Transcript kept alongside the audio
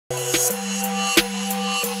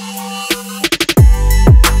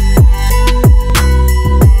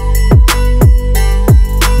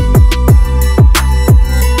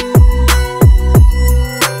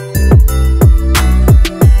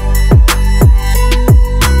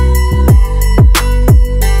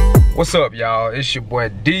What's up, y'all? It's your boy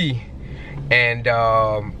D, and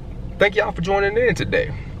thank y'all for joining in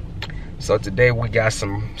today. So today we got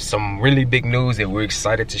some really big news that we're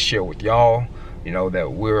excited to share with y'all. You know,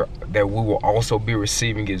 that we will also be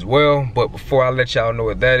receiving as well. But before I let y'all know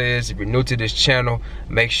what that is, if you're new to this channel,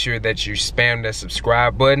 make sure that you spam that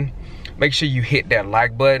subscribe button. Make sure you hit that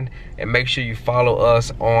like button, and make sure you follow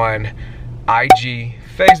us on IG,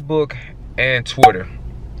 Facebook, and Twitter.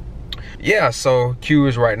 Yeah, so Q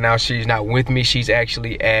is right now, she's not with me. She's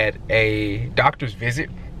actually at a doctor's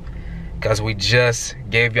visit because we just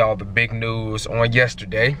gave y'all the big news on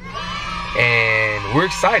yesterday. And we're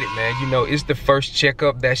excited, man. You know, it's the first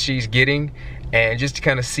checkup that she's getting, and just to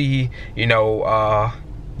kind of see, you know,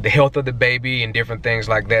 the health of the baby and different things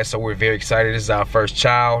like that. So we're very excited. This is our first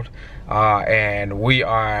child, and we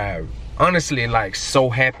are honestly like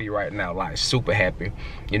so happy right now, like super happy.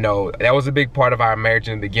 You know, that was a big part of our marriage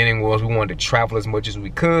in the beginning, was we wanted to travel as much as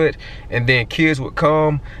we could, and then kids would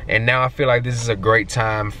come. And now I feel like this is a great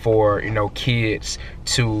time for, you know, kids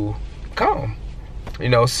to come. You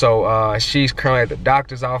know, so she's currently at the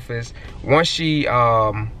doctor's office. Once she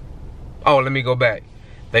oh, let me go back.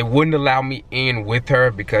 They wouldn't allow me in with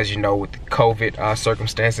her because, you know, with the COVID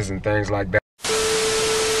circumstances and things like that.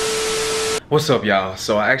 What's up, y'all?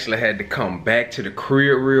 So I actually had to come back to the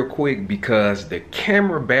crib real quick because the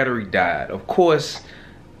camera battery died. Of course,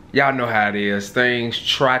 y'all know how it is. Things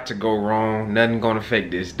try to go wrong. Nothing gonna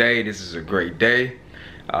affect this day. This is a great day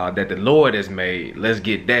that the Lord has made. Let's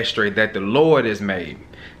get that straight, that the Lord has made.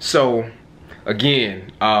 So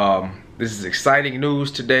again, this is exciting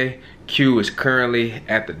news today. Q is currently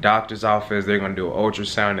at the doctor's office. They're gonna do an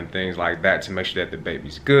ultrasound and things like that to make sure that the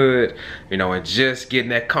baby's good, you know, and just getting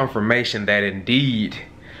that confirmation that indeed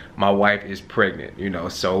my wife is pregnant, you know.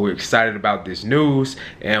 So we're excited about this news,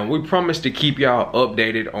 and we promise to keep y'all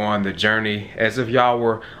updated on the journey as if y'all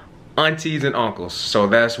were aunties and uncles. So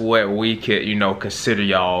that's what we could, you know, consider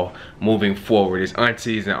y'all moving forward, is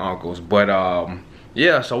aunties and uncles. But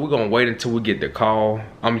yeah, so we're gonna wait until we get the call.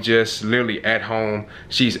 I'm just literally at home.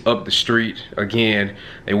 She's up the street. Again,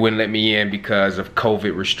 they wouldn't let me in because of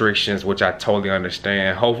COVID restrictions, which I totally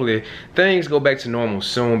understand. Hopefully things go back to normal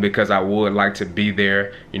soon, because I would like to be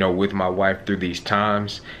there, you know, with my wife through these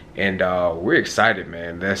times. And we're excited,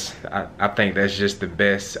 man. I think that's just the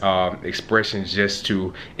best expression just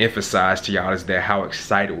to emphasize to y'all, is that how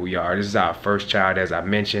excited we are. This is our first child, as I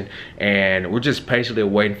mentioned, and we're just patiently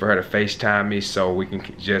waiting for her to FaceTime me so we can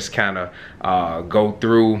just kind of go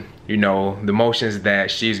through, you know, the motions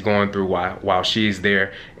that she's going through while she's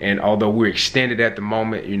there. And although we're extended at the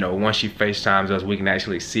moment, you know, once she FaceTimes us, we can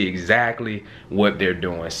actually see exactly what they're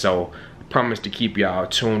doing. So promise to keep y'all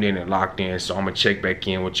tuned in and locked in. So I'm gonna check back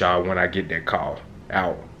in with y'all when I get that call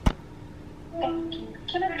out. Thank you.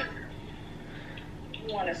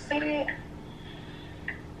 You want to see it?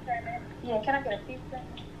 Yeah, can I get a pizza?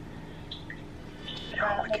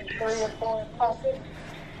 Maybe 3 or 4 coffee.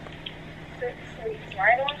 6 weeks,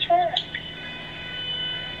 right on track.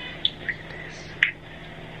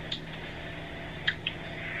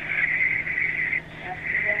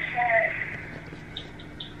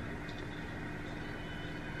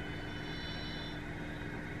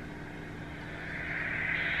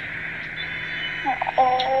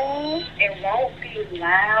 It won't be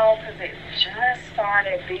loud because it just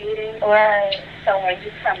started beating. Right. So when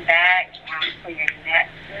you come back for your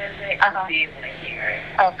next visit, you'll be able to hear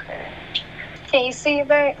it. Okay. Can you see it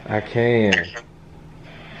back? I can.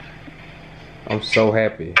 I'm so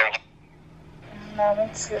happy. No, me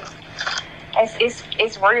too.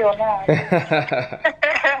 It's real now.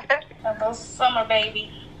 Those summer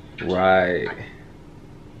baby. Right.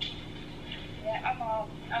 Yeah, I'm all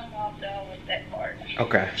done with that part.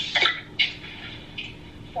 Okay.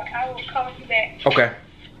 So I will call you back. Okay.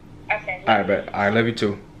 Okay. All right, bet. I love you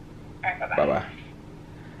too. All right, bye-bye. Bye-bye.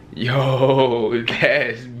 Yo,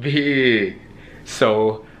 that's big.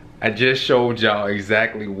 So I just showed y'all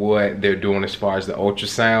exactly what they're doing as far as the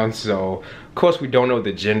ultrasound. So of course we don't know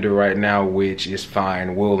the gender right now, which is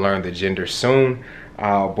fine. We'll learn the gender soon.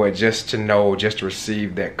 But just to know, just to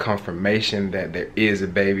receive that confirmation that there is a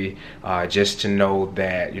baby, just to know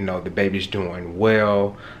that, you know, the baby's doing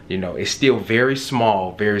well. You know, it's still very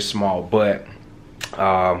small, but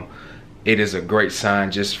it is a great sign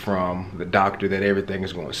just from the doctor that everything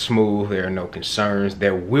is going smooth. There are no concerns.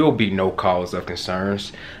 There will be no cause of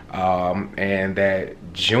concerns. And that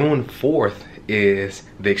June 4th is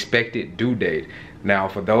the expected due date. Now,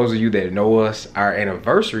 for those of you that know us, our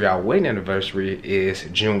anniversary, our wedding anniversary is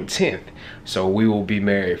June 10th. So we will be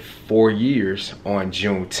married 4 years on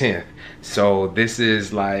June 10th. So this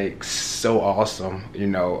is like so awesome, you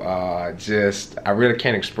know. Just I really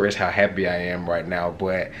can't express how happy I am right now,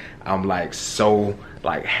 but I'm like so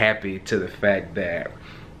like happy to the fact that,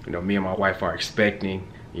 you know, me and my wife are expecting,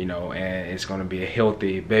 you know, and it's gonna be a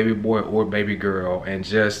healthy baby boy or baby girl, and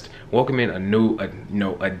just welcoming a new you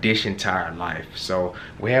know, addition to our life. So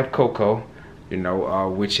we have Coco, you know,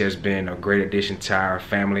 which has been a great addition to our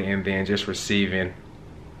family, and then just receiving,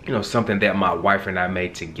 you know, something that my wife and I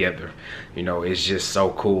made together, you know, it's just so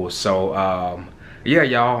cool. So yeah,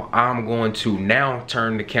 y'all, I'm going to now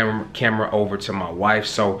turn the camera over to my wife,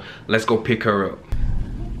 so let's go pick her up.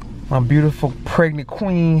 My beautiful pregnant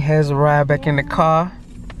queen has arrived back in the car.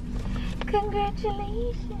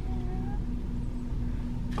 Congratulations.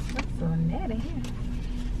 That's so natty here.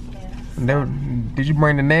 Did you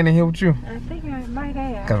bring the nanny here with you? I think I might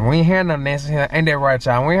have. Cause we ain't had no Nancy here. Ain't that right,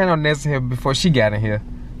 y'all? We ain't had no Nancy here before she got in here.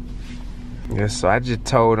 Yeah, so I just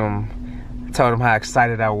told him how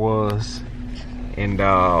excited I was, and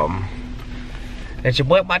that your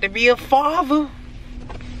boy about to be a father.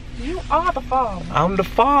 You are the father. I'm the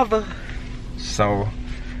father. So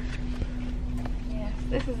yes,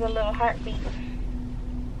 this is a little heartbeat.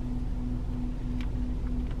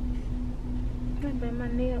 But my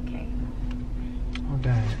nail came off. Oh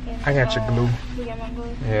dang. I got your glue. You got my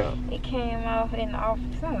glue? Yeah. It came off in the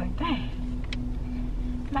office. I was like, dang.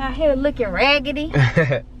 My hair looking raggedy.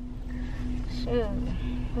 Sure.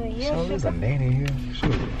 But yeah, so there's a nanny here.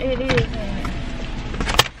 Sure. It is, man.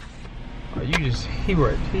 Oh, you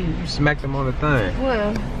smacked him on the thing.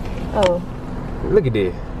 Well, oh. Look at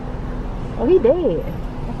this. Oh, he dead.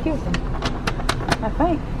 I killed him. I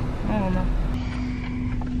think. I don't know.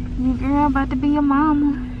 Your girl about to be a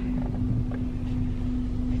mama.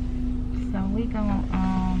 So we gonna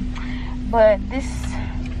but this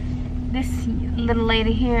little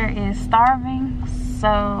lady here is starving, so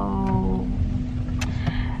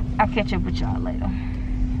I'll catch up with y'all later.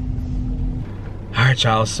 Alright,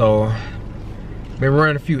 y'all, so been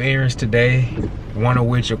running a few errands today, one of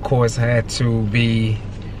which of course had to be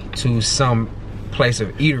to some place of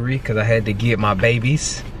eatery because I had to get my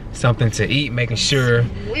babies something to eat, making sure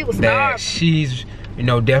that she's, you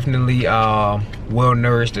know, definitely well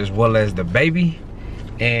nourished as well as the baby.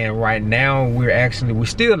 And right now we're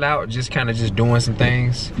still out just kind of just doing some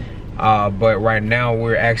things, but right now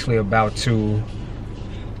we're actually about to,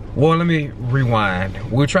 well, let me rewind.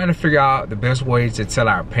 We're trying to figure out the best way to tell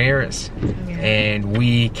our parents, and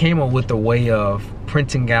we came up with a way of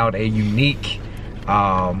printing out a unique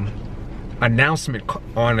announcement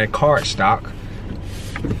on a card stock.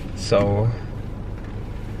 So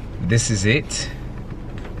this is it.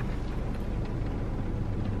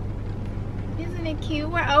 Isn't it cute?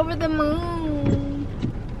 We're over the moon.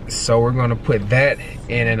 So we're gonna put that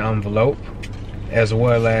in an envelope, as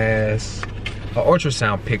well as an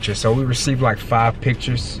ultrasound picture. So we received like 5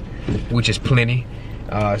 pictures, which is plenty.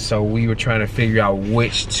 So we were trying to figure out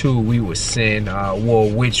which 2 we would send, well,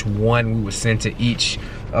 which one we would send to each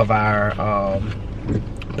of our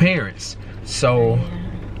parents. So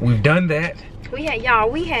we've done that. We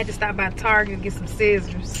had to stop by Target and get some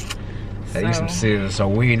scissors. Get some scissors, so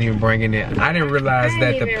we didn't even bring it in. I didn't realize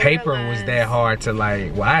that the paper was that hard to,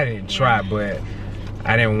 like, well, I didn't try, but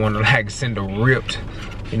I didn't want to like send a ripped,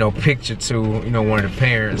 you know, picture to, you know, one of the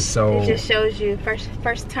parents. So it just shows you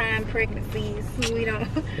first time pregnancies. We don't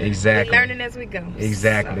exactly, we're learning as we go.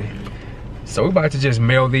 Exactly. So we're about to just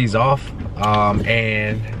mail these off,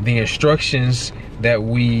 and the instructions that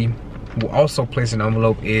we will also place in an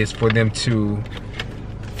envelope is for them to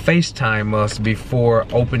FaceTime us before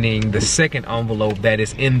opening the second envelope that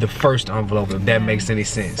is in the first envelope, if that makes any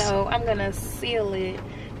sense. So I'm gonna seal it.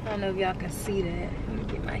 I don't know if y'all can see that. Let me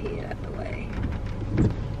get my head out the way.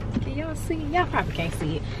 Can y'all see? Y'all probably can't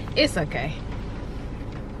see it. It's okay.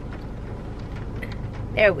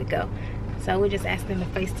 There we go. So we're just asking to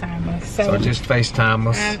FaceTime us. So just FaceTime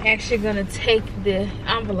us. I'm actually gonna take the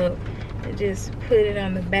envelope and just put it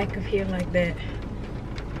on the back of here like that.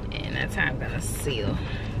 And that's how I'm gonna seal.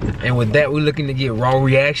 And with that, we're looking to get raw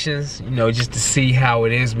reactions, you know, just to see how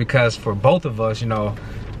it is, because for both of us, you know,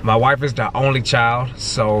 my wife is the only child,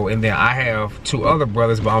 so, and then I have 2 other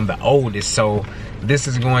brothers, but I'm the oldest, so this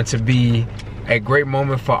is going to be a great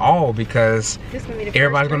moment for all, because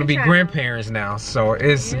everybody's going to be grandparents now. So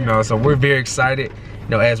it's, you know, so we're very excited, you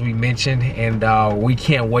know, as we mentioned, and we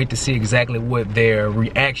can't wait to see exactly what their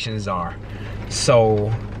reactions are.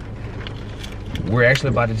 So we're actually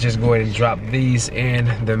about to just go ahead and drop these in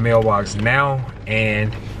the mailbox now,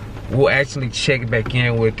 and we'll actually check back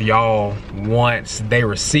in with y'all once they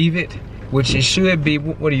receive it, which it should be,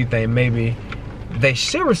 what do you think, maybe they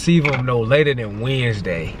should receive them no later than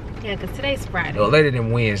Wednesday. Yeah, because today's Friday. Well, later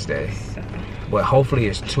than Wednesday. So. But hopefully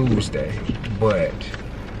it's Tuesday. But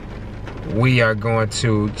we are going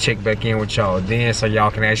to check back in with y'all then so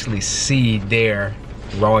y'all can actually see their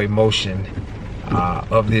raw emotion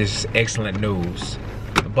of this excellent news.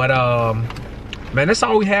 But man, that's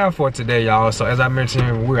all we have for today, y'all. So as I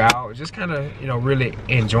mentioned, we're out just kind of, you know, really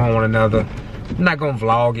enjoying one another. I'm not gonna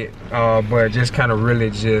vlog it, but just kind of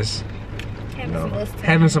really just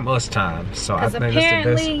having some us time. So I think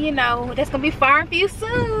apparently, that's the best. you know, that's gonna be far from you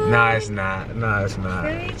soon. Nah, it's not. Nah, it's not.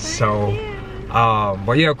 Very So far,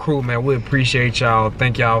 but yeah, crew, man, we appreciate y'all.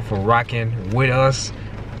 Thank y'all for rocking with us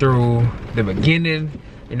through the beginning,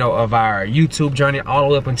 you know, of our YouTube journey all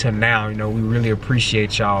the way up until now. You know, we really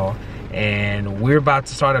appreciate y'all. And we're about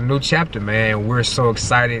to start a new chapter, man. We're so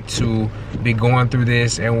excited to be going through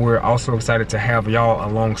this, and we're also excited to have y'all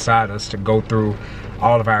alongside us to go through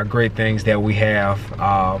all of our great things that we have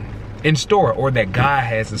in store, or that God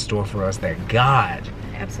has in store for us, that God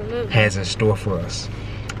absolutely has in store for us.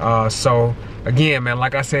 So again, man,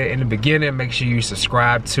 like I said in the beginning, make sure you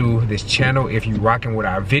subscribe to this channel if you're rocking with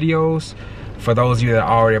our videos. For those of you that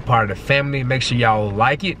are already a part of the family, make sure y'all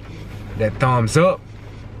like it, that thumbs up.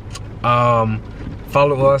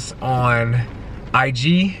 Follow us on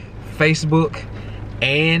IG, Facebook,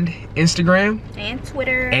 and Instagram.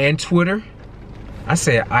 And Twitter. I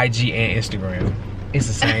said IG and Instagram. It's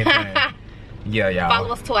the same thing. Yeah, y'all.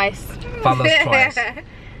 Follow us twice. Follow us twice.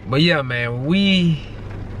 But yeah, man, we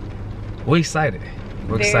excited.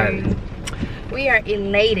 We're excited. We are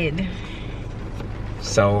elated.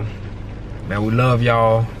 So, man, we love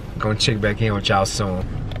y'all. Gonna check back in with y'all soon.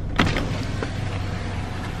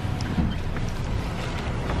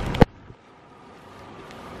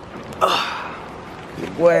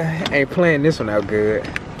 Boy, ain't playing this one out good.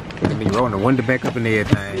 Look at me rolling the window back up and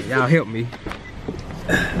everything. Y'all help me.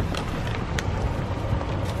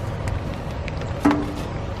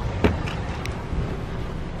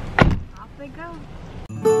 Off they go.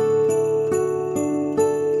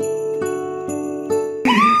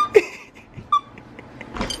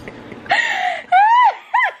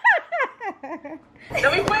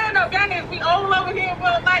 Don't be playing no games. We all over here for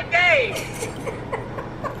a night game.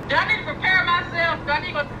 I need to prepare myself. I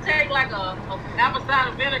need to take like a apple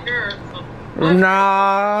cider vinegar.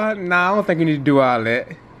 Nah, I don't think you need to do all that.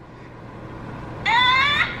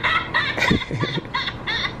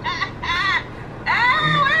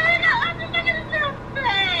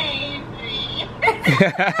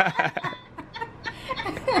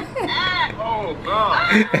 Oh,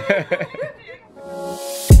 God.